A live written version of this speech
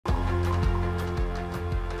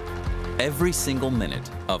Every single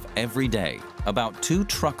minute of every day, about 2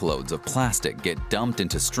 truckloads of plastic get dumped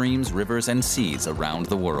into streams, rivers, and seas around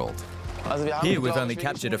the world. Here we've only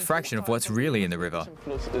captured a fraction of what's really in the river.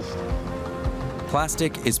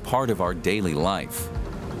 Plastic is part of our daily life,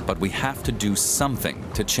 but we have to do something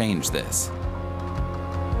to change this.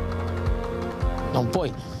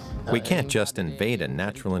 We can't just invade a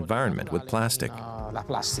natural environment with plastic.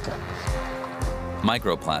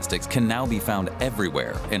 Microplastics can now be found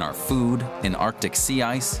everywhere, in our food, in Arctic sea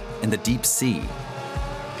ice, in the deep sea.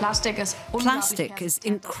 Plastic is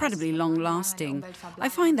incredibly long-lasting. I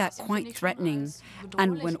find that quite threatening.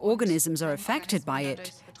 And when organisms are affected by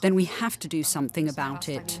it, then we have to do something about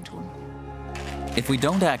it. If we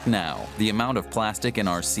don't act now, the amount of plastic in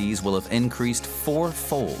our seas will have increased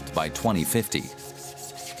 4-fold by 2050.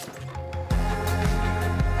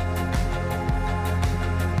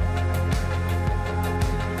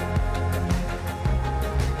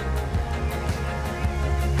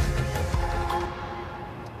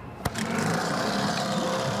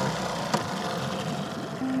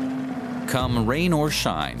 Come rain or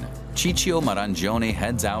shine, Ciccio Marangione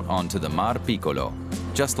heads out onto the Mar Piccolo,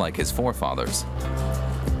 just like his forefathers.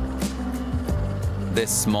 This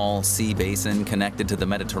small sea basin connected to the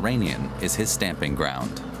Mediterranean is his stamping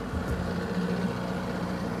ground.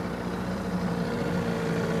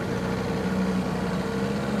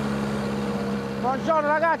 Buongiorno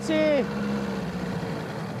ragazzi!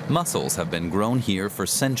 Mussels have been grown here for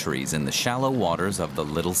centuries in the shallow waters of the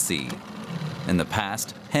Little Sea. In the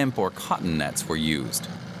past, hemp or cotton nets were used.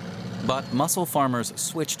 But mussel farmers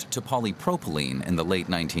switched to polypropylene in the late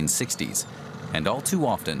 1960s, and all too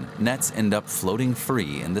often, nets end up floating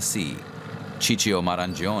free in the sea. Ciccio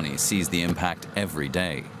Marangione sees the impact every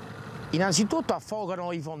day.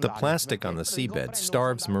 The plastic on the seabed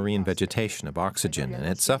starves marine vegetation of oxygen and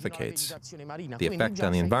it suffocates. The effect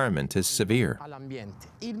on the environment is severe.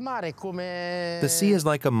 The sea is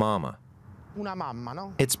like a mama.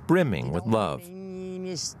 It's brimming with love.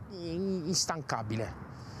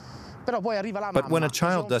 But when a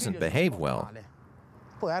child doesn't behave well,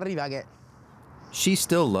 she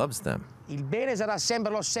still loves them.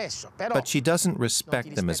 But she doesn't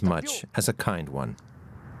respect them as much as a kind one.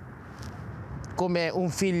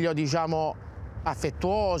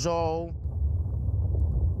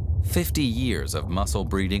 50 years of mussel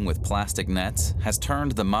breeding with plastic nets has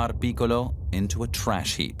turned the Mar Piccolo into a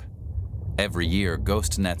trash heap. Every year,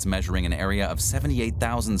 ghost nets measuring an area of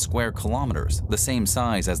 78,000 square kilometers, the same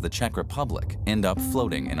size as the Czech Republic, end up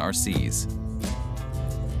floating in our seas.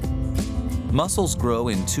 Mussels grow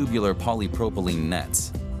in tubular polypropylene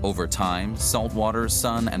nets. Over time, saltwater,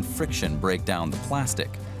 sun, and friction break down the plastic,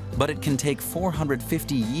 but it can take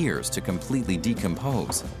 450 years to completely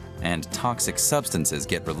decompose, and toxic substances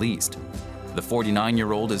get released. The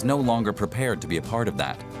 49-year-old is no longer prepared to be a part of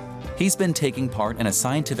that. He's been taking part in a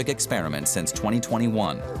scientific experiment since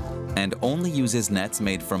 2021 and only uses nets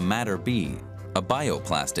made from madder B, a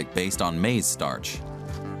bioplastic based on maize starch.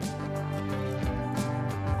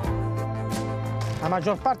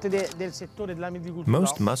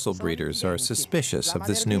 Most mussel breeders are suspicious of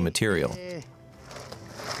this new material.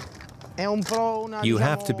 You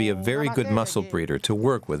have to be a very good mussel breeder to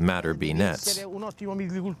work with madder B nets.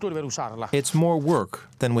 It's more work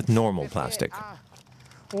than with normal plastic.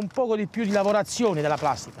 The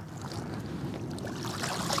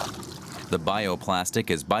bioplastic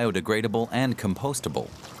is biodegradable and compostable.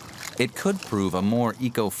 It could prove a more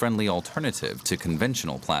eco-friendly alternative to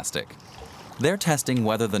conventional plastic. They're testing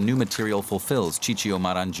whether the new material fulfills Ciccio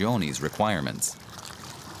Marangione's requirements.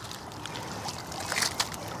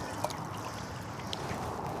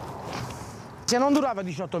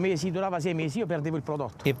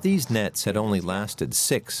 If these nets had only lasted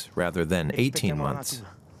 6 rather than 18 months,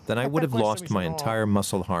 then I would have lost my entire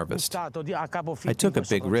mussel harvest. I took a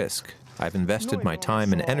big risk. I've invested my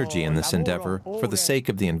time and energy in this endeavor for the sake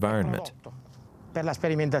of the environment.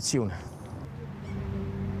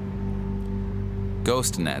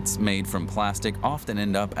 Ghost nets made from plastic often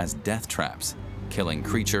end up as death traps, killing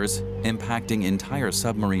creatures, impacting entire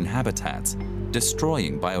submarine habitats,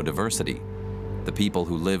 destroying biodiversity. The people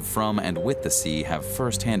who live from and with the sea have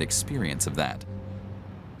first-hand experience of that.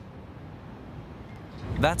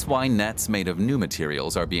 That's why nets made of new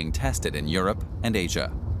materials are being tested in Europe and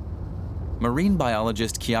Asia. Marine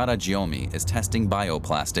biologist Chiara Giomi is testing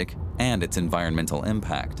bioplastic and its environmental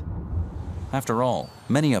impact. After all,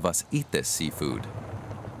 many of us eat this seafood.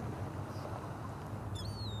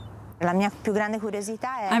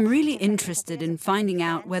 I'm really interested in finding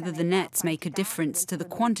out whether the nets make a difference to the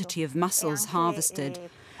quantity of mussels harvested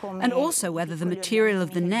and also whether the material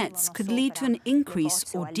of the nets could lead to an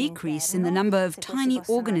increase or decrease in the number of tiny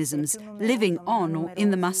organisms living on or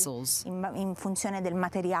in the mussels. In funzione del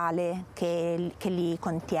materiale che li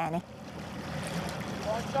contiene.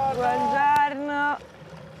 Buongiorno.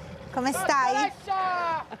 Come stai?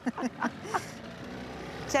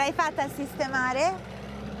 Ce l'hai fatta a sistemare?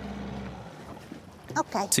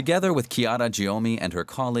 Okay. Together with Chiara Giomi and her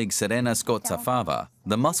colleague Serena Scozzafava,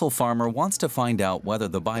 the mussel farmer wants to find out whether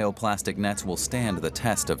the bioplastic nets will stand the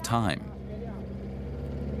test of time.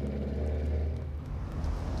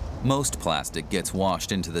 Most plastic gets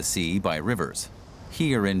washed into the sea by rivers.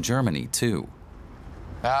 Here in Germany, too.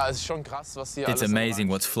 It's amazing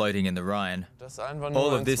what's floating in the Rhine.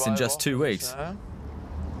 All of this in just 2 weeks.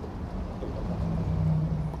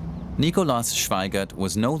 Nikolaus Schweigert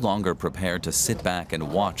was no longer prepared to sit back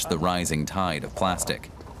and watch the rising tide of plastic.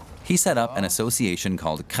 He set up an association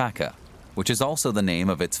called KRAKE, which is also the name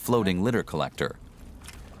of its floating litter collector.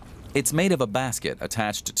 It's made of a basket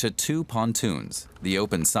attached to 2 pontoons. The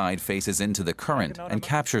open side faces into the current and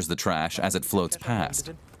captures the trash as it floats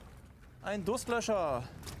past.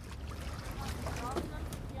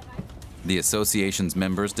 The association's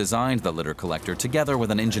members designed the litter collector together with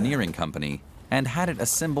an engineering company and had it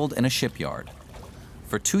assembled in a shipyard.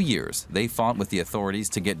 For 2 years, they fought with the authorities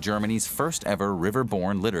to get Germany's first ever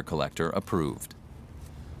river-borne litter collector approved.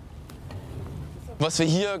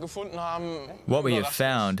 What we have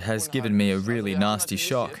found has given me a really nasty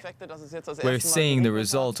shock. We're seeing the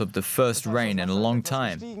result of the first rain in a long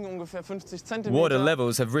time. Water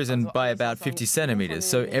levels have risen by about 50 centimeters,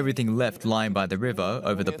 so everything left lying by the river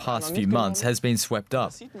over the past few months has been swept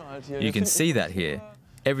up. You can see that here.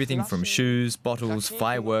 Everything from shoes, bottles,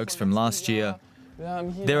 fireworks from last year.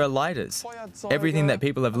 There are lighters. Everything that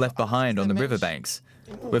people have left behind on the riverbanks.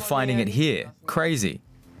 We're finding it here. Crazy.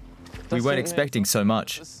 We weren't expecting so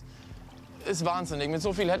much. Ist wahnsinnig. Mit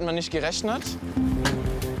so viel hätten wir nicht gerechnet.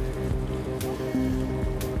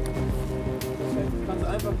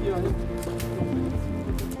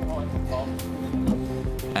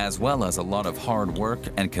 As well as a lot of hard work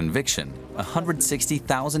and conviction,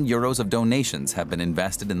 160,000 euros of donations have been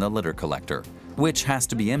invested in the litter collector, which has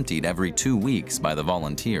to be emptied every 2 weeks by the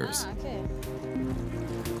volunteers.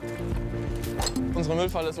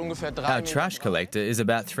 Our trash collector is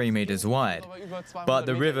about 3 meters wide, but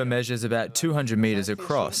the river measures about 200 meters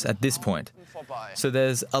across at this point. So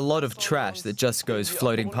there's a lot of trash that just goes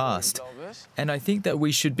floating past, and I think that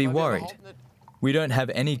we should be worried. We don't have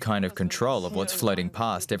any kind of control of what's floating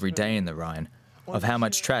past every day in the Rhine, of how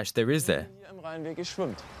much trash there is there.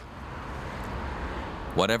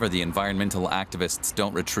 Whatever the environmental activists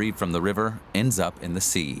don't retrieve from the river ends up in the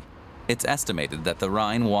sea. It's estimated that the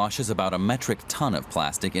Rhine washes about a metric ton of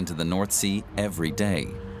plastic into the North Sea every day.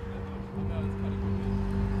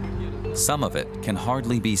 Some of it can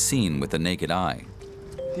hardly be seen with the naked eye.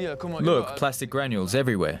 Look, plastic granules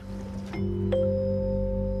everywhere.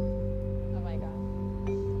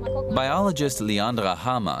 Biologist Leandra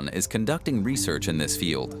Hamann is conducting research in this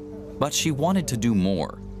field, but she wanted to do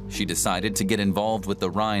more. She decided to get involved with the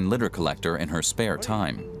Rhine litter collector in her spare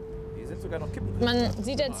time.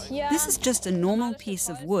 This is just a normal piece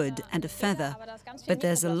of wood and a feather, but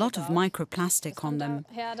there's a lot of microplastic on them.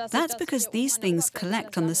 That's because these things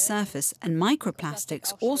collect on the surface and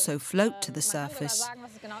microplastics also float to the surface.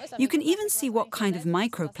 You can even see what kind of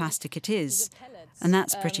microplastic it is, and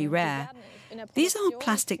that's pretty rare. These are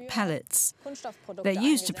plastic pellets. They're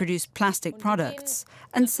used to produce plastic products,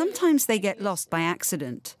 and sometimes they get lost by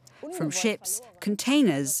accident, from ships,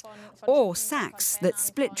 containers, or sacks that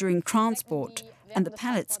split during transport, and the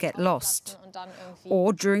pellets get lost.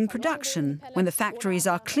 Or during production, when the factories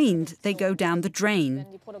are cleaned, they go down the drain.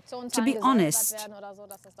 To be honest,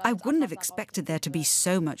 I wouldn't have expected there to be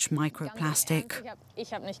so much microplastic.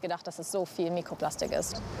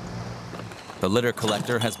 The litter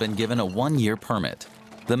collector has been given a 1-year permit.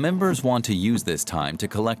 The members want to use this time to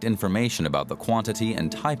collect information about the quantity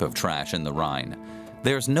and type of trash in the Rhine.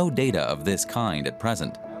 There's no data of this kind at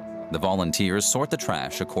present. The volunteers sort the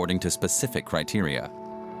trash according to specific criteria.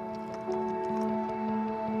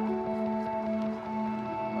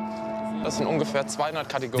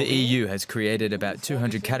 The EU has created about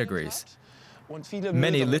 200 categories.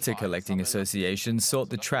 Many litter collecting associations sort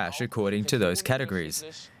the trash according to those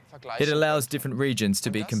categories. It allows different regions to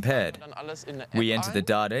be compared. We enter the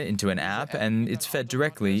data into an app and it's fed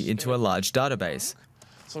directly into a large database.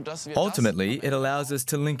 Ultimately, it allows us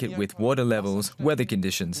to link it with water levels, weather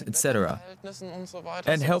conditions, etc.,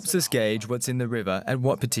 and helps us gauge what's in the river at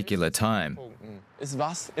what particular time.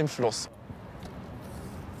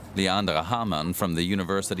 Leandra Hamann from the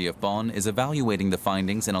University of Bonn is evaluating the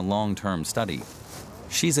findings in a long-term study.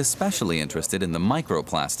 She's especially interested in the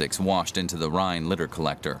microplastics washed into the Rhine litter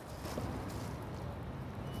collector.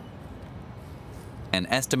 An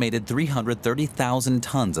estimated 330,000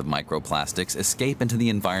 tons of microplastics escape into the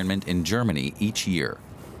environment in Germany each year.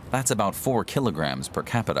 That's about 4 kilograms per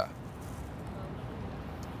capita.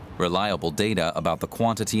 Reliable data about the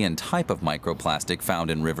quantity and type of microplastic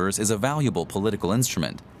found in rivers is a valuable political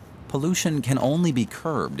instrument. Pollution can only be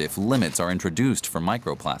curbed if limits are introduced for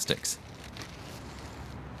microplastics.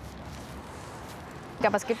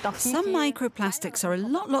 Some microplastics are a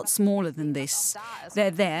lot smaller than this. They're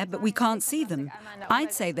there, but we can't see them.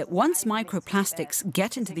 I'd say that once microplastics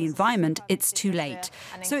get into the environment, it's too late.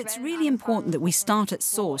 So it's really important that we start at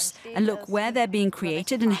source and look where they're being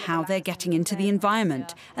created and how they're getting into the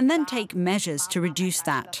environment, and then take measures to reduce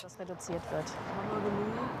that.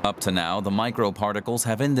 Up to now, the microparticles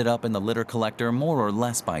have ended up in the litter collector more or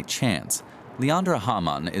less by chance. Leandra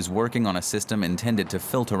Hamann is working on a system intended to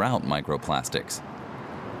filter out microplastics.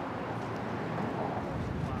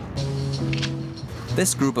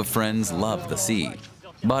 This group of friends love the sea,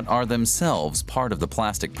 but are themselves part of the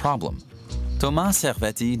plastic problem. Thomas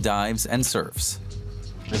Servetti dives and surfs.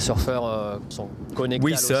 We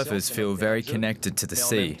surfers feel very connected to the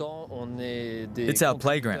sea. It's our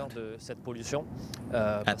playground.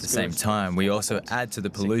 At the same time, we also add to the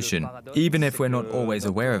pollution, even if we're not always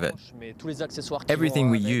aware of it. Everything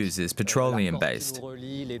we use is petroleum-based.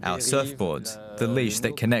 Our surfboards, the leash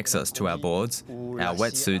that connects us to our boards, our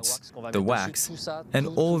wetsuits, the wax, and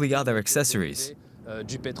all the other accessories.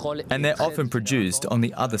 And they're often produced on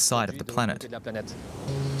the other side of the planet.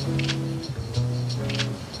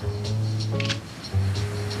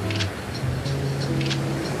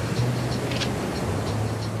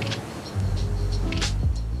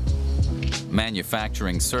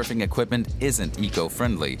 Manufacturing surfing equipment isn't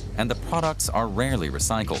eco-friendly, and the products are rarely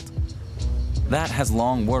recycled. That has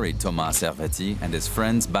long worried Thomas Servetti and his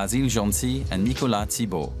friends Basile Gentil and Nicolas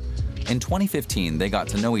Thibault. In 2015, they got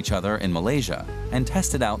to know each other in Malaysia and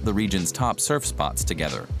tested out the region's top surf spots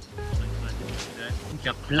together.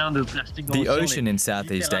 The ocean in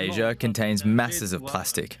Southeast Asia contains masses of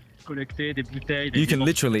plastic. You can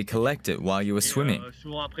literally collect it while you are swimming.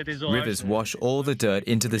 Rivers wash all the dirt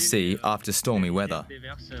into the sea after stormy weather.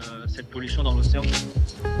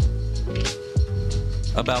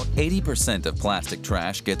 About 80% of plastic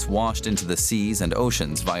trash gets washed into the seas and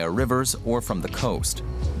oceans via rivers or from the coast.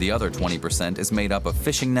 The other 20% is made up of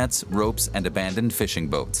fishing nets, ropes, and abandoned fishing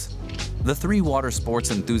boats. The 3 water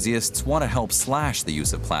sports enthusiasts want to help slash the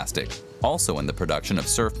use of plastic, also in the production of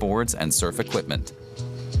surfboards and surf equipment.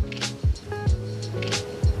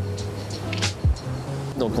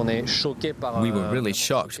 We were really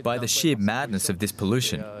shocked by the sheer madness of this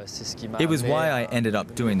pollution. It was why I ended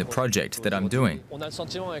up doing the project that I'm doing.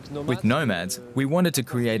 With Nomads, we wanted to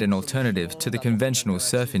create an alternative to the conventional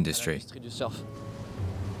surf industry.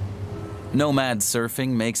 Nomad surfing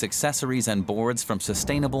makes accessories and boards from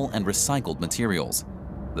sustainable and recycled materials.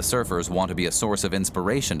 The surfers want to be a source of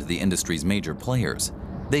inspiration to the industry's major players.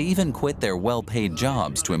 They even quit their well-paid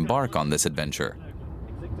jobs to embark on this adventure.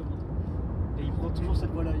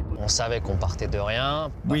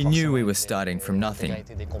 We knew we were starting from nothing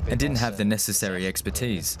and didn't have the necessary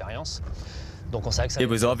expertise. It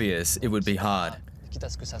was obvious it would be hard.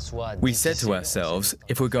 We said to ourselves,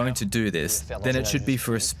 if we're going to do this, then it should be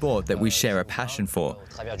for a sport that we share a passion for.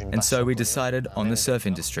 And so we decided on the surf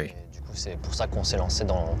industry.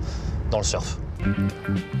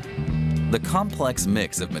 The complex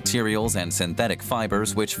mix of materials and synthetic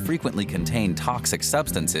fibers, which frequently contain toxic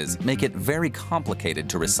substances, make it very complicated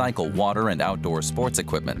to recycle water and outdoor sports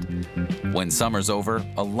equipment. When summer's over,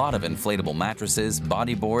 a lot of inflatable mattresses,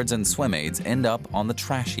 bodyboards, and swim aids end up on the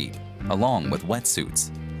trash heap, along with wetsuits.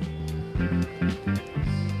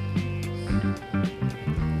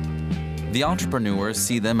 The entrepreneurs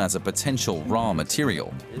see them as a potential raw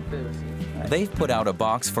material. They've put out a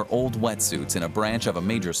box for old wetsuits in a branch of a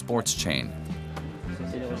major sports chain.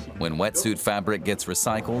 When wetsuit fabric gets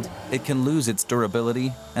recycled, it can lose its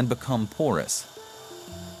durability and become porous.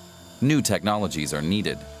 New technologies are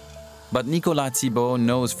needed. But Nicolas Thibault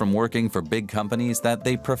knows from working for big companies that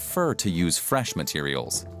they prefer to use fresh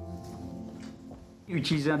materials.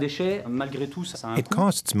 It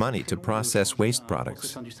costs money to process waste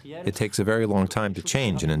products. It takes a very long time to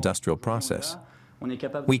change an industrial process.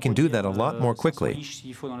 We can do that a lot more quickly.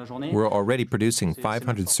 We're already producing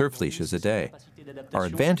 500 surf leashes a day. Our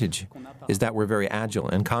advantage is that we're very agile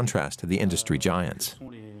in contrast to the industry giants.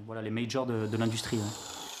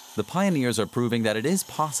 The pioneers are proving that it is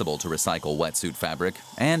possible to recycle wetsuit fabric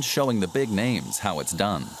and showing the big names how it's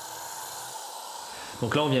done. We're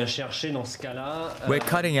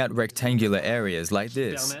cutting out rectangular areas like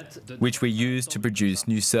this, which we use to produce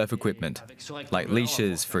new surf equipment, like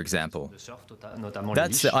leashes, for example.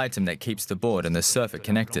 That's the item that keeps the board and the surfer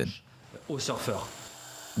connected.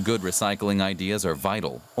 Good recycling ideas are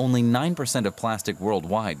vital. Only 9% of plastic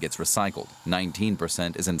worldwide gets recycled,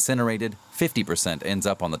 19% is incinerated, 50% ends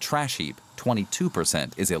up on the trash heap,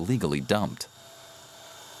 22% is illegally dumped.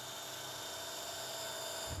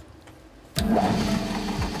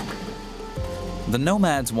 The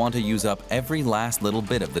nomads want to use up every last little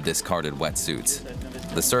bit of the discarded wetsuits.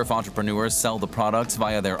 The surf entrepreneurs sell the products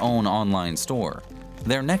via their own online store.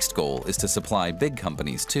 Their next goal is to supply big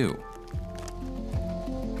companies too.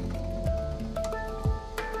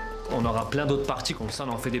 A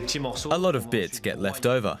lot of bits get left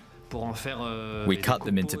over. We cut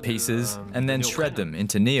them into pieces and then shred them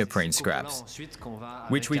into neoprene scraps,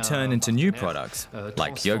 which we turn into new products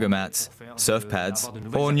like yoga mats, surf pads,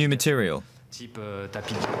 or new material.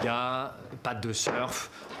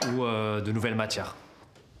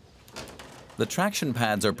 The traction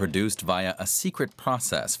pads are produced via a secret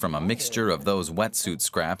process from a mixture of those wetsuit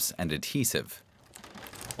scraps and adhesive.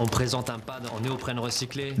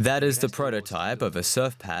 That is the prototype of a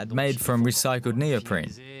surf pad made from recycled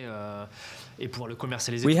neoprene.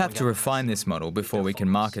 We have to refine this model before we can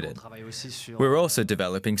market it. We're also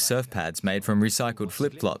developing surf pads made from recycled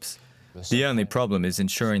flip-flops. The only problem is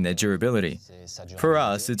ensuring their durability. For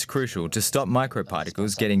us, it's crucial to stop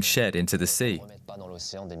microparticles getting shed into the sea.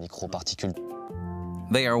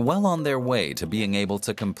 They are well on their way to being able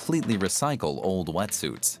to completely recycle old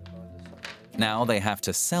wetsuits. Now they have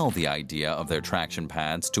to sell the idea of their traction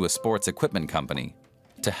pads to a sports equipment company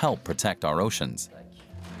to help protect our oceans.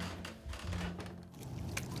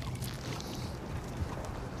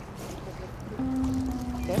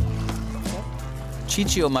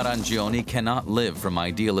 Ciccio Marangioni cannot live from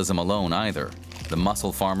idealism alone either. The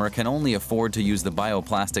mussel farmer can only afford to use the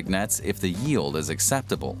bioplastic nets if the yield is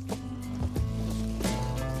acceptable.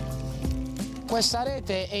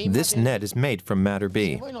 This net is made from madder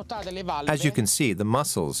B. As you can see, the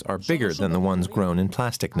mussels are bigger than the ones grown in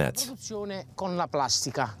plastic nets.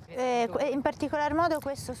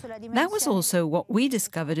 That was also what we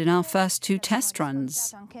discovered in our first 2 test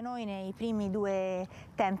runs.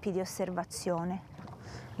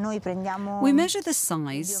 We measure the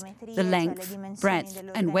size, the length, breadth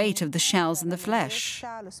and weight of the shells and the flesh.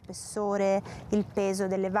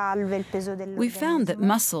 We found that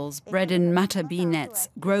mussels bred in madder B nets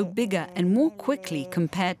grow bigger and more quickly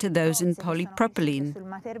compared to those in polypropylene.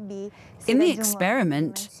 In the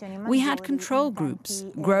experiment, we had control groups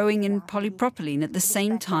growing in polypropylene at the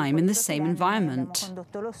same time in the same environment.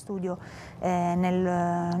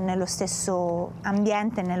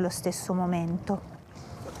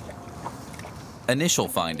 Initial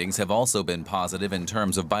findings have also been positive in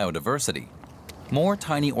terms of biodiversity. More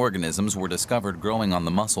tiny organisms were discovered growing on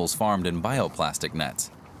the mussels farmed in bioplastic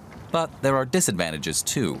nets. But there are disadvantages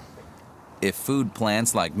too. If food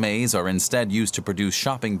plants like maize are instead used to produce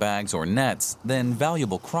shopping bags or nets, then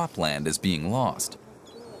valuable cropland is being lost.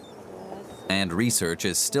 And research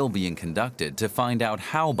is still being conducted to find out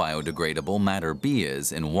how biodegradable madder B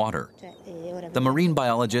is in water. The marine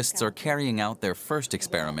biologists are carrying out their first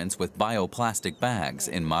experiments with bioplastic bags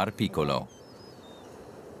in Mar Piccolo.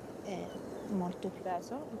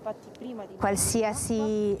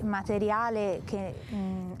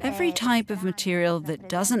 Every type of material that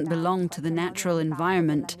doesn't belong to the natural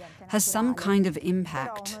environment has some kind of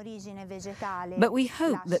impact. But we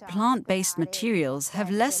hope that plant-based materials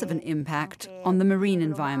have less of an impact on the marine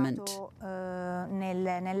environment.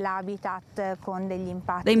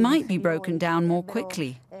 They might be broken down more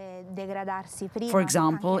quickly. For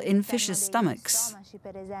example, in fish's stomachs.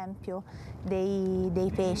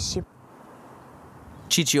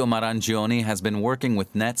 Ciccio Marangioni has been working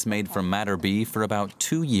with nets made from madder B for about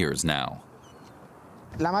 2 years now.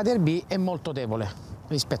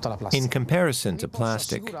 In comparison to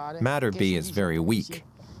plastic, madder B is very weak.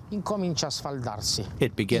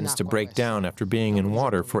 It begins to break down after being in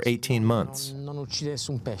water for 18 months.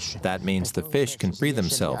 That means the fish can free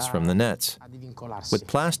themselves from the nets. With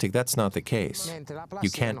plastic, that's not the case. You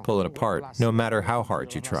can't pull it apart, no matter how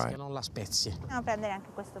hard you try.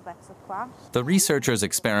 The researchers'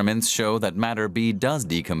 experiments show that madder B does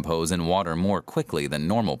decompose in water more quickly than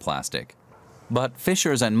normal plastic. But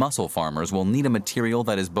fishers and mussel farmers will need a material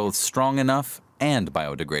that is both strong enough and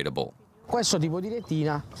biodegradable.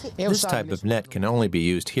 This type of net can only be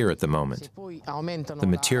used here at the moment. The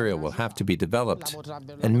material will have to be developed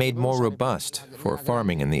and made more robust for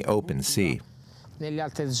farming in the open sea.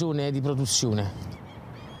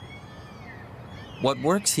 What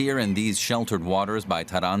works here in these sheltered waters by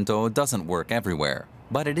Taranto doesn't work everywhere,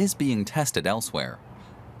 but it is being tested elsewhere.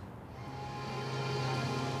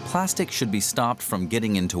 Plastic should be stopped from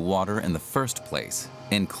getting into water in the first place,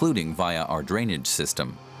 including via our drainage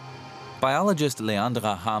system. Biologist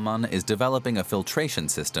Leandra Hamann is developing a filtration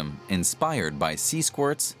system inspired by sea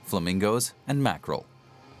squirts, flamingos, and mackerel.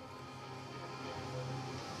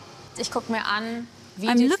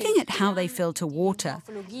 I'm looking at how they filter water,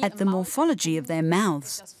 at the morphology of their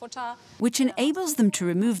mouths, which enables them to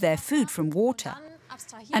remove their food from water.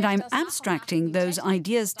 And I'm abstracting those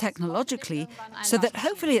ideas technologically so that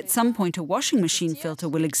hopefully at some point a washing machine filter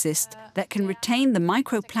will exist that can retain the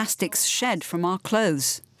microplastics shed from our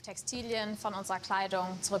clothes.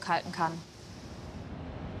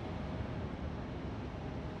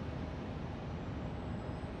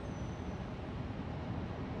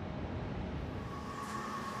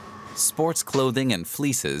 Sports clothing and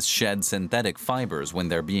fleeces shed synthetic fibers when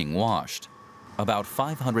they're being washed. About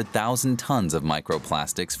 500,000 tons of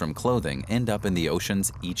microplastics from clothing end up in the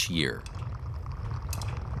oceans each year.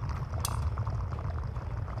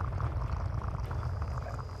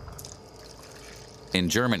 In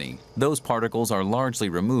Germany, those particles are largely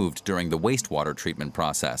removed during the wastewater treatment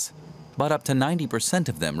process, but up to 90%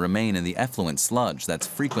 of them remain in the effluent sludge that's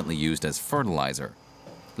frequently used as fertilizer.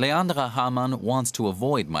 Leandra Hamann wants to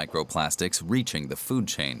avoid microplastics reaching the food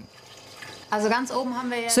chain.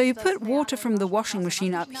 So you put water from the washing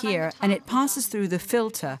machine up here and it passes through the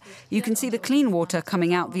filter. You can see the clean water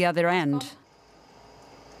coming out the other end.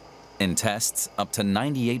 In tests, up to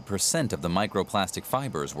 98% of the microplastic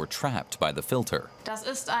fibers were trapped by the filter.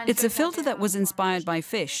 It's a filter that was inspired by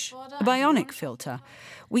fish, a bionic filter.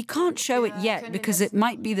 We can't show it yet because it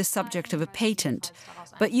might be the subject of a patent.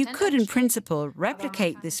 But you could, in principle,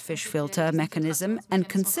 replicate this fish filter mechanism and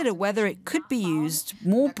consider whether it could be used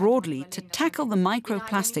more broadly to tackle the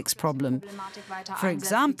microplastics problem. For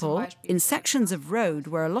example, in sections of road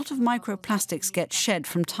where a lot of microplastics get shed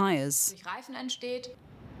from tires.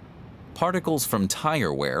 Particles from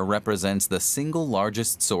tire wear represents the single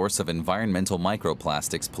largest source of environmental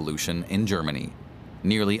microplastics pollution in Germany,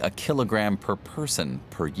 nearly a kilogram per person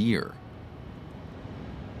per year.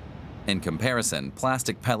 In comparison,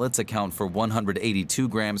 plastic pellets account for 182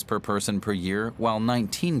 grams per person per year, while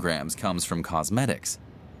 19 grams comes from cosmetics.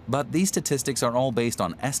 But these statistics are all based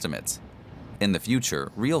on estimates. In the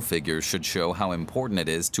future, real figures should show how important it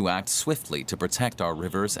is to act swiftly to protect our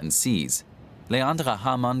rivers and seas. Leandra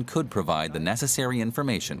Hamann could provide the necessary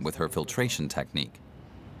information with her filtration technique.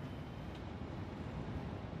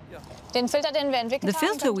 The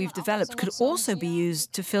filter we've developed could also be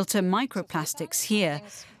used to filter microplastics here,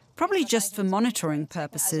 probably just for monitoring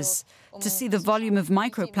purposes, to see the volume of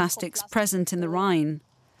microplastics present in the Rhine.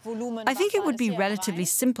 I think it would be relatively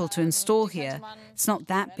simple to install here. It's not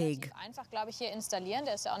that big.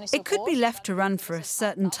 It could be left to run for a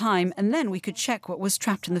certain time, and then we could check what was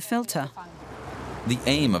trapped in the filter. The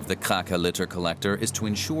aim of the KRAKE litter collector is to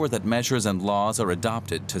ensure that measures and laws are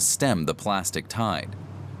adopted to stem the plastic tide.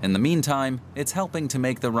 In the meantime, it's helping to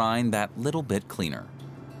make the Rhine that little bit cleaner.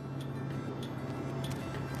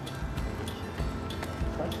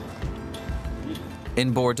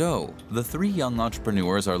 In Bordeaux, the three young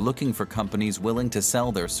entrepreneurs are looking for companies willing to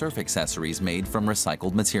sell their surf accessories made from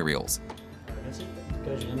recycled materials.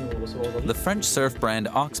 The French surf brand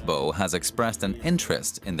Oxbow has expressed an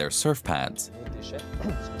interest in their surf pads.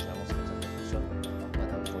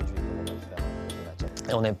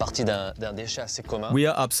 We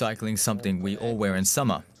are upcycling something we all wear in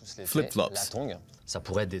summer, flip-flops.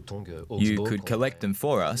 You could collect them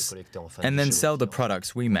for us and then sell the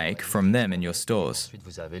products we make from them in your stores.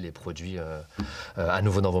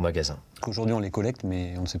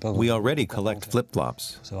 We already collect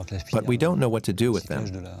flip-flops, but we don't know what to do with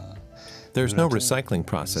them. There's no recycling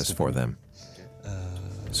process for them.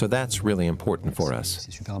 So that's really important for us.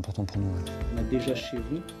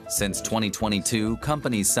 Since 2022,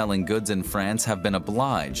 companies selling goods in France have been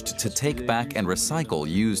obliged to take back and recycle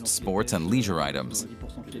used sports and leisure items.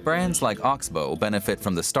 Brands like Oxbow benefit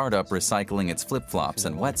from the startup recycling its flip-flops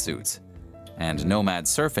and wetsuits. And Nomad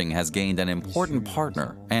Surfing has gained an important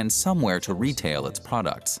partner and somewhere to retail its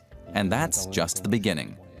products. And that's just the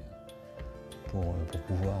beginning.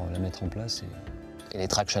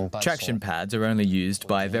 Traction pads are only used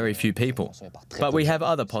by very few people, but we have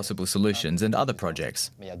other possible solutions and other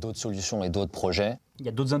projects.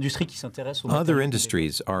 Other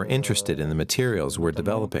industries are interested in the materials we're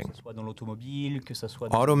developing.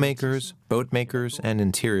 Automakers, boat makers, and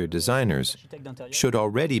interior designers should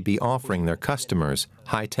already be offering their customers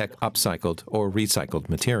high-tech upcycled or recycled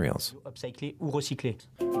materials.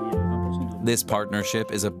 This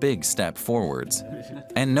partnership is a big step forwards.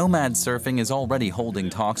 And Nomad Surfing is already holding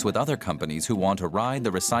talks with other companies who want to ride the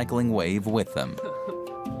recycling wave with them.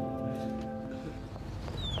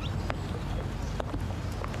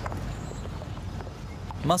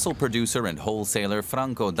 Mussel producer and wholesaler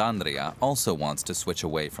Franco D'Andrea also wants to switch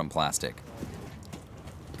away from plastic.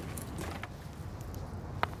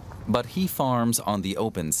 But he farms on the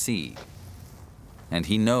open sea. And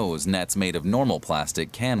he knows nets made of normal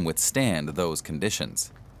plastic can withstand those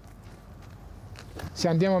conditions.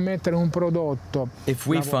 If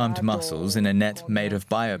we farmed mussels in a net made of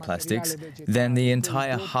bioplastics, then the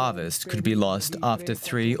entire harvest could be lost after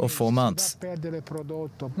 3 or 4 months.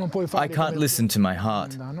 I can't listen to my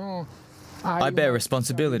heart. I bear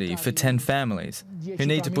responsibility for 10 families who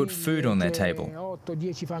need to put food on their table.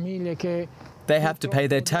 They have to pay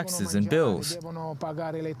their taxes and bills.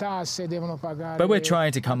 But we're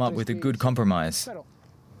trying to come up with a good compromise.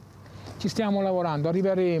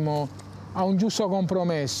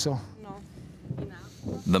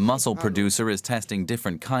 The mussel producer is testing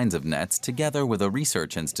different kinds of nets together with a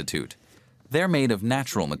research institute. They're made of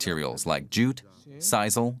natural materials like jute,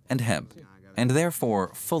 sisal, and hemp, and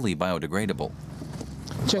therefore fully biodegradable.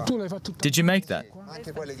 Did you make that?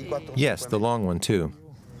 Yes, the long one too.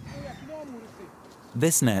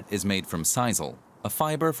 This net is made from sisal, a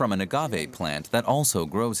fiber from an agave plant that also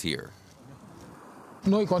grows here.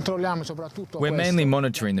 We're mainly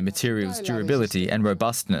monitoring the material's durability and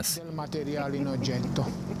robustness.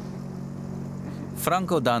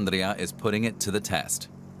 Franco D'Andrea is putting it to the test.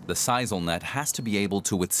 The sisal net has to be able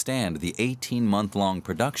to withstand the 18-month-long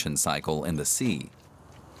production cycle in the sea.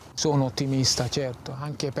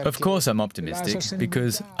 Of course I'm optimistic,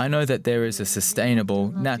 because I know that there is a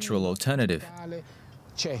sustainable, natural alternative.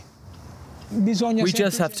 We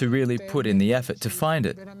just have to really put in the effort to find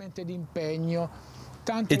it.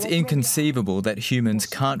 It's inconceivable that humans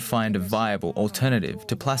can't find a viable alternative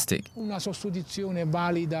to plastic. And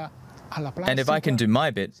if I can do my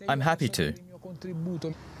bit, I'm happy to.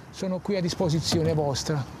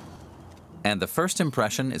 And the first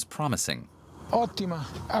impression is promising.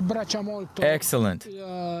 Excellent.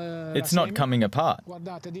 It's not coming apart.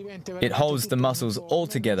 It holds the mussels all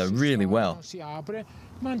together really well.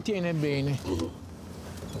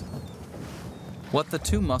 What the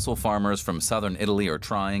 2 mussel farmers from southern Italy are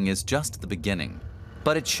trying is just the beginning.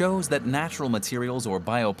 But it shows that natural materials or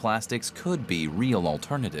bioplastics could be real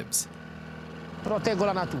alternatives.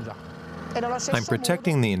 I'm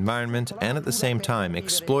protecting the environment and at the same time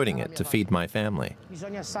exploiting it to feed my family.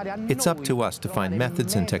 It's up to us to find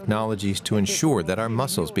methods and technologies to ensure that our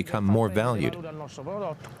mussels become more valued.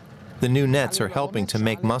 The new nets are helping to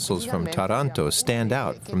make mussels from Taranto stand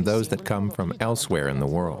out from those that come from elsewhere in the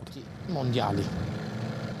world.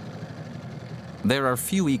 There are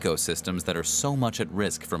few ecosystems that are so much at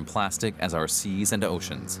risk from plastic as our seas and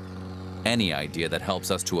oceans. Any idea that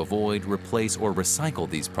helps us to avoid, replace, or recycle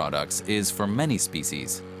these products is, for many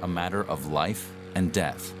species, a matter of life and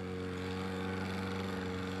death.